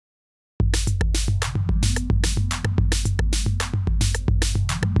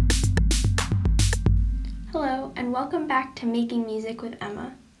and welcome back to Making Music with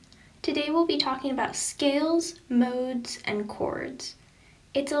Emma. Today we'll be talking about scales, modes, and chords.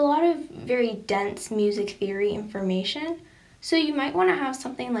 It's a lot of very dense music theory information, so you might want to have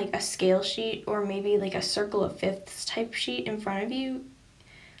something like a scale sheet or maybe like a circle of fifths type sheet in front of you.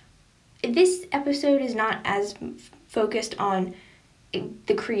 This episode is not as focused on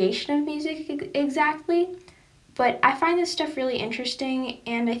the creation of music exactly, but I find this stuff really interesting,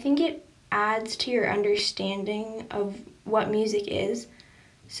 and I think it adds to your understanding of what music is,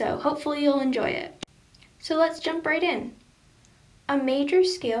 so hopefully you'll enjoy it. So let's jump right in. A major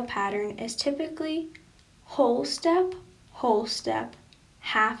scale pattern is typically whole step,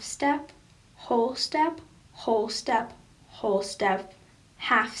 half step, whole step, whole step, whole step,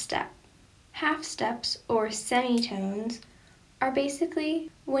 half step. Half steps, or semitones, are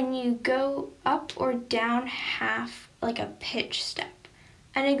basically when you go up or down half like a pitch step.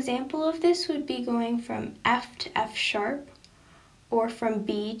 An example of this would be going from F to F sharp or from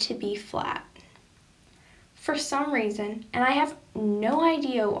B to B flat. For some reason, and I have no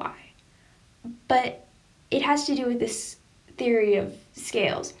idea why, but it has to do with this theory of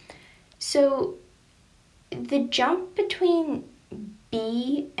scales. So the jump between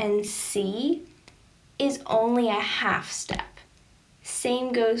B and C is only a half step.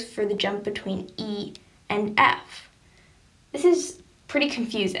 Same goes for the jump between E and F. This is pretty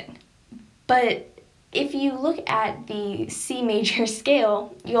confusing, but if you look at the C major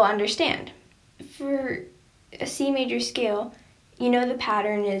scale, you'll understand. For a C major scale, you know the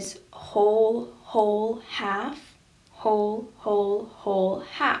pattern is whole, whole, half, whole, whole, whole,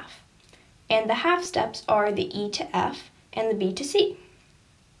 half. And the half steps are the E to F and the B to C.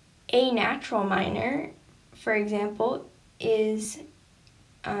 A natural minor, for example, is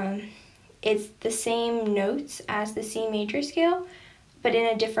it's the same notes as the C major scale, but in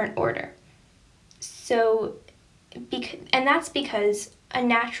a different order. So, and that's because a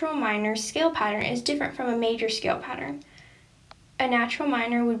natural minor scale pattern is different from a major scale pattern. A natural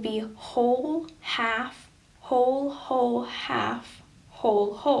minor would be whole, half, whole, whole, half,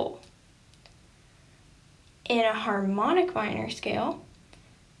 whole, whole. In a harmonic minor scale,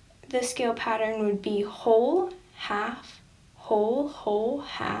 the scale pattern would be whole, half, whole, whole,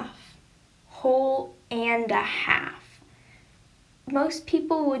 half, whole, and a half. Most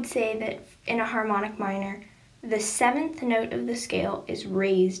people would say that in a harmonic minor, the seventh note of the scale is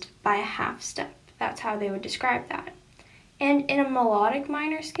raised by a half step. That's how they would describe that. And in a melodic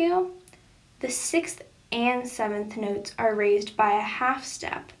minor scale, the sixth and seventh notes are raised by a half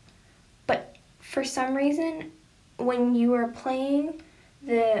step. But for some reason, when you are playing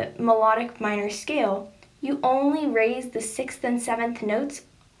the melodic minor scale, you only raise the sixth and seventh notes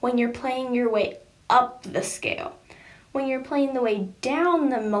when you're playing your way up the scale. When you're playing the way down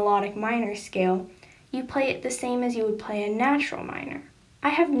the melodic minor scale, you play it the same as you would play a natural minor. I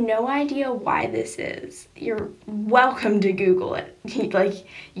have no idea why this is. You're welcome to Google it. Like,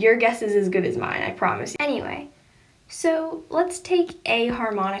 your guess is as good as mine, I promise you. Anyway, so let's take a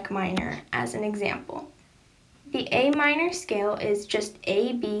harmonic minor as an example. The A minor scale is just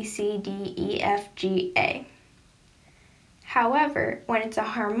A, B, C, D, E, F, G, A. However, when it's a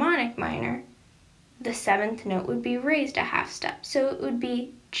harmonic minor, the seventh note would be raised a half step. So it would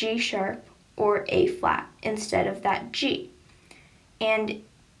be G sharp or A flat instead of that G. And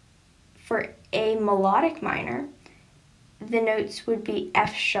for a melodic minor, the notes would be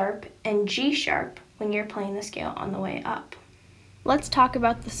F sharp and G sharp when you're playing the scale on the way up. Let's talk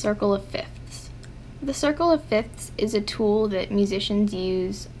about the circle of fifths. The circle of fifths is a tool that musicians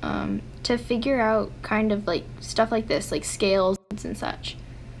use to figure out kind of like stuff like this, like scales and such.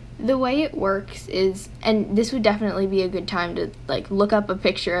 The way it works is, and this would definitely be a good time to like look up a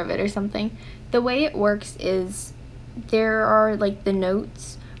picture of it or something. The way it works is there are like the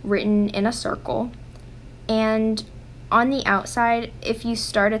notes written in a circle, and on the outside, if you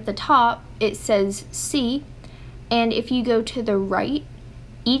start at the top, it says C, and if you go to the right,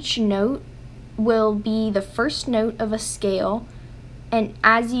 each note will be the first note of a scale, and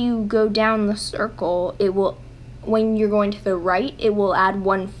as you go down the circle, when you're going to the right, it will add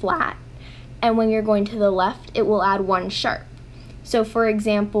one flat, and when you're going to the left, it will add one sharp. So for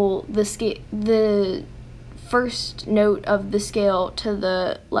example, the first note of the scale to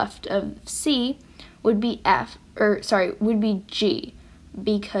the left of C would be would be G,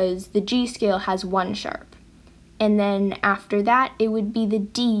 because the G scale has one sharp. And then after that, it would be the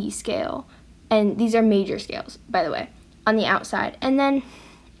D scale. And these are major scales, by the way, on the outside. And then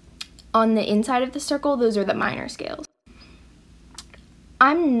on the inside of the circle, those are the minor scales.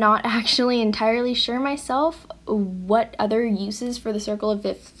 I'm not actually entirely sure myself what other uses for the circle of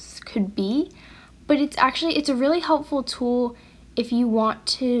fifths could be, but it's a really helpful tool if you want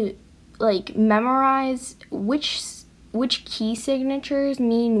to like memorize which key signatures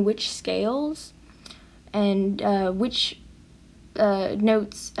mean which scales, and which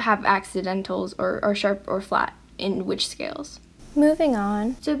notes have accidentals or are sharp or flat in which scales. Moving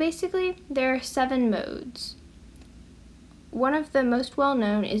on. So basically, there are 7 modes. One of the most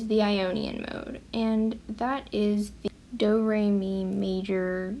well-known is the Ionian mode, and that is the Do, Re, Mi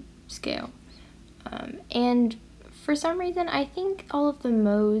major scale. And for some reason, I think all of the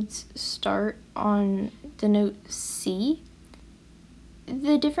modes start on the note C.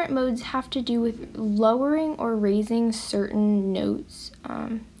 The different modes have to do with lowering or raising certain notes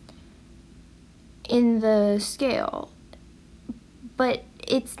in the scale. But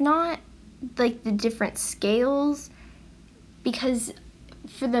it's not like the different scales, because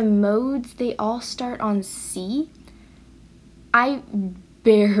for the modes, they all start on C. I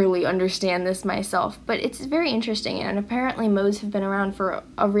barely understand this myself, but it's very interesting, and apparently modes have been around for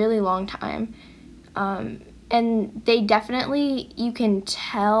a really long time. And they definitely, you can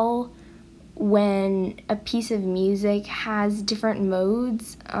tell when a piece of music has different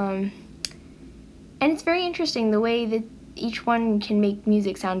modes. And it's very interesting the way that each one can make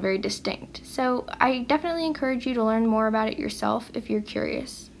music sound very distinct. So I definitely encourage you to learn more about it yourself if you're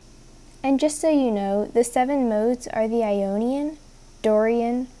curious. And just so you know, the 7 modes are the Ionian,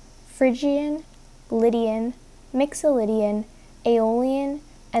 Dorian, Phrygian, Lydian, Mixolydian, Aeolian,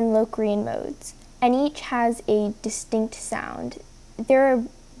 and Locrian modes, and each has a distinct sound. There are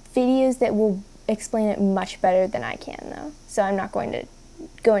videos that will explain it much better than I can, though, so I'm not going to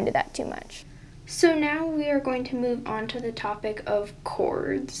go into that too much. So now we are going to move on to the topic of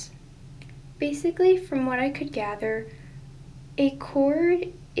chords. Basically, from what I could gather, a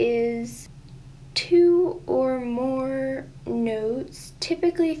chord is 2 or more notes,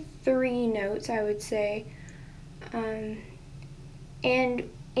 typically 3 notes, I would say. And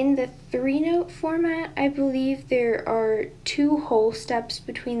in the 3-note format, I believe there are 2 whole steps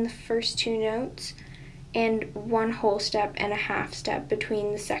between the first 2 notes, and 1 whole step and a half step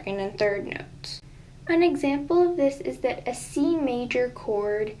between the second and third notes. An example of this is that a C major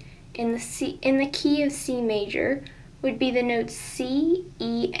chord in the key of C major would be the notes C,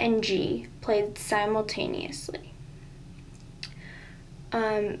 E, and G played simultaneously.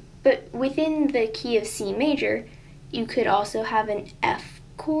 But within the key of C major, you could also have an F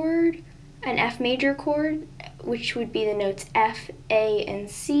chord, an F major chord, which would be the notes F, A, and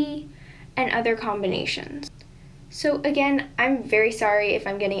C, and other combinations. So again, I'm very sorry if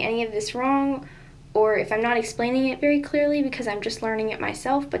I'm getting any of this wrong, or if I'm not explaining it very clearly, because I'm just learning it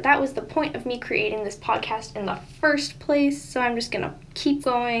myself, but that was the point of me creating this podcast in the first place, so I'm just gonna keep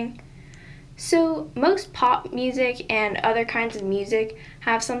going. So most pop music and other kinds of music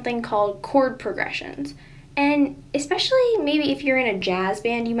have something called chord progressions, and especially maybe if you're in a jazz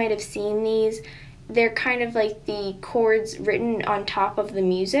band, you might have seen these. They're kind of like the chords written on top of the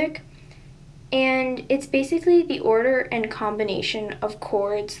music, and it's basically the order and combination of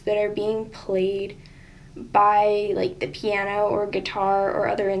chords that are being played by like the piano or guitar or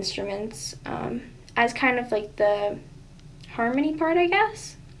other instruments as kind of like the harmony part, I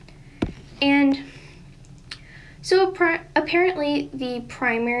guess. And so apparently the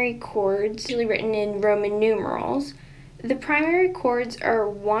primary chords, usually written in Roman numerals, the primary chords are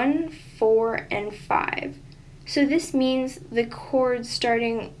 1, 4, and 5. So this means the chords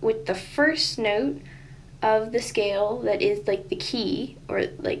starting with the first note of the scale that is like the key, or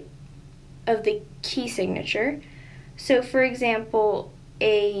like of the key signature. So for example,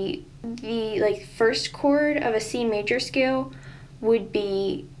 the like first chord of a C major scale would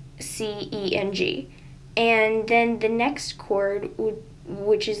be C, E, and G. And then the next chord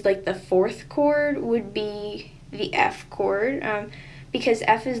which is like the 4th chord, would be the F chord, because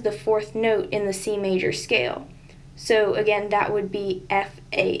F is the 4th note in the C major scale. So again, that would be F,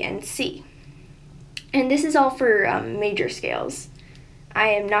 A, and C. And this is all for major scales. I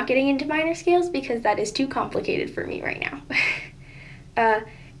am not getting into minor scales because that is too complicated for me right now.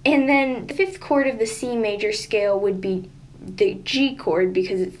 And then the 5th chord of the C major scale would be the G chord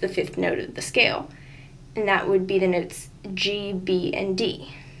because it's the 5th note of the scale. And that would be the notes G, B, and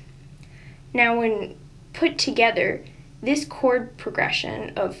D. Now when put together, this chord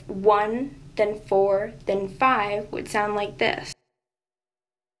progression of 1, then 4, then 5 would sound like this.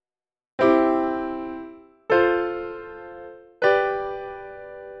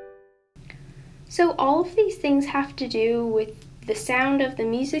 So all of these things have to do with the sound of the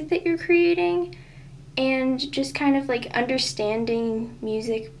music that you're creating and just kind of like understanding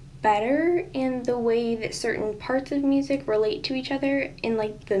music better in the way that certain parts of music relate to each other in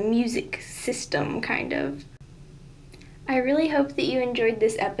like the music system kind of. I really hope that you enjoyed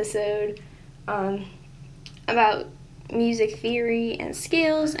this episode about music theory and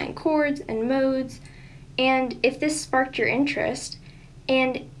scales and chords and modes, and if this sparked your interest.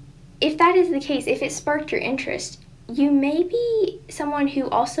 And if that is the case, if it sparked your interest, you may be someone who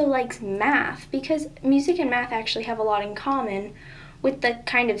also likes math, because music and math actually have a lot in common with the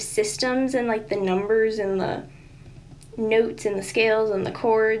kind of systems and like the numbers and the notes and the scales and the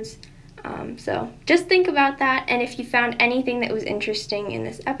chords. So just think about that, and if you found anything that was interesting in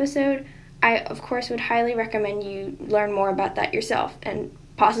this episode, I of course would highly recommend you learn more about that yourself and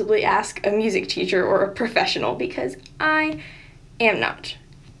possibly ask a music teacher or a professional, because I am not.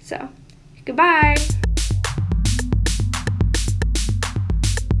 So, goodbye!